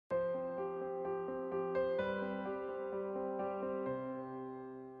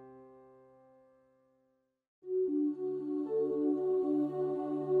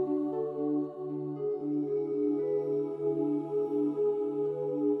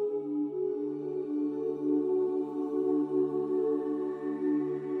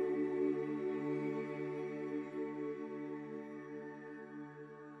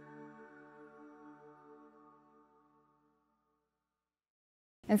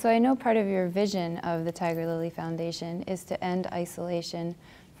And so I know part of your vision of the Tigerlily Foundation is to end isolation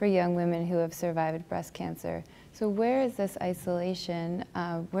for young women who have survived breast cancer. So where is this isolation?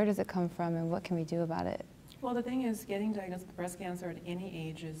 Where does it come from, and what can we do about it? Well, the thing is, getting diagnosed with breast cancer at any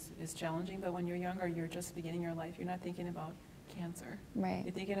age is challenging, but when you're younger, you're just beginning your life. You're not thinking about cancer. Right.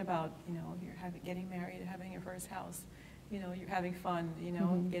 You're thinking about, you're getting married, having your first house, you're having fun,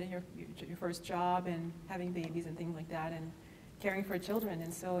 getting your first job and having babies and things like that, and caring for children.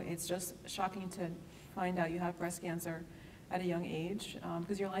 And so it's just shocking to find out you have breast cancer at a young age,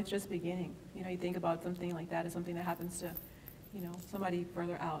 because your life's just beginning. You think about something like that as something that happens to, somebody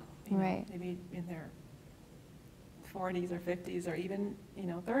further out, right. Maybe in their 40s or 50s or even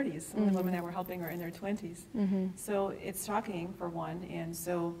 30s. Some of the women that we're helping are in their 20s. So it's shocking, for one, and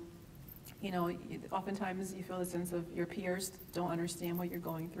so oftentimes you feel a sense of your peers don't understand what you're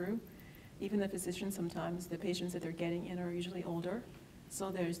going through. Even the physicians, sometimes the patients that they're getting in are usually older,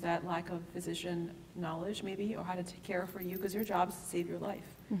 so there's that lack of physician knowledge maybe, or how to take care for you, because your job is to save your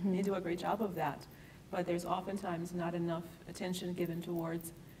life. And you do a great job of that, but there's oftentimes not enough attention given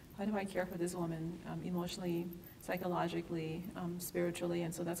towards how do I care for this woman emotionally, psychologically, spiritually,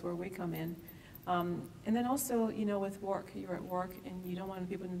 and so that's where we come in. And then also, with work, you're at work and you don't want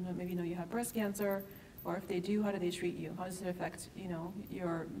people to maybe know you have breast cancer, or if they do, how do they treat you? How does it affect,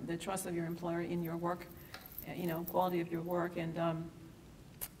 the trust of your employer in your work, quality of your work, and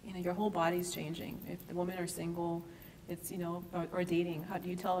your whole body's changing. If the women are single, it's, or dating, how do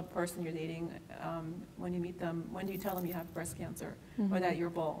you tell a person you're dating when you meet them, when do you tell them you have breast cancer, or that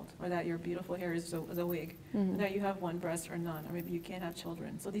you're bald, or that your beautiful hair is a wig, or that you have one breast or none, or maybe you can't have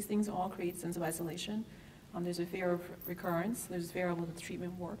children. So these things all create a sense of isolation. There's a fear of recurrence, there's a fear of will the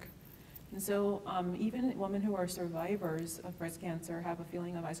treatment work. And so even women who are survivors of breast cancer have a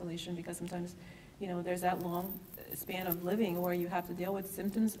feeling of isolation, because sometimes, there's that long span of living where you have to deal with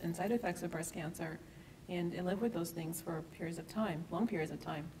symptoms and side effects of breast cancer and live with those things for periods of time, long periods of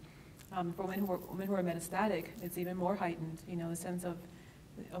time. For women who are metastatic, it's even more heightened, the sense of,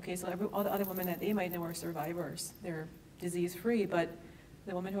 okay, so all the other women that they might know are survivors. They're disease-free, but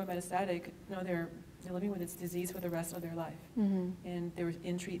the women who are metastatic, they're living with this disease for the rest of their life. And they're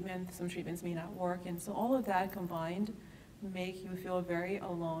in treatment, some treatments may not work, and so all of that combined make you feel very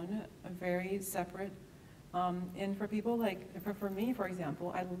alone, very separate. And for people for me, for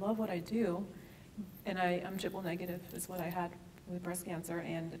example, I love what I do, and I'm triple negative is what I had with breast cancer,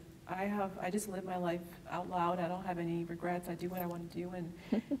 and I just live my life out loud. I don't have any regrets. I do what I want to do,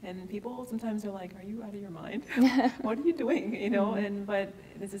 and people sometimes are like, "Are you out of your mind? What are you doing?" But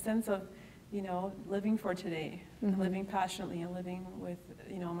there's a sense of, living for today, living passionately, and living with,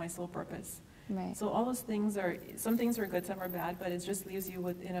 my sole purpose. Right. So all those things some things are good, some are bad, but it just leaves you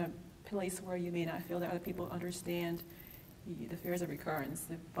in a place where you may not feel that other people understand the fears of recurrence,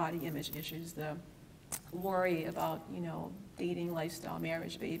 the body image issues, the worry about, dating, lifestyle,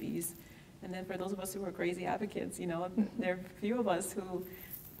 marriage, babies. And then for those of us who are crazy advocates, there are few of us who,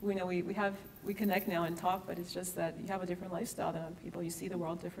 we connect now and talk, but it's just that you have a different lifestyle than other people. You see the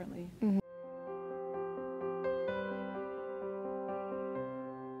world differently.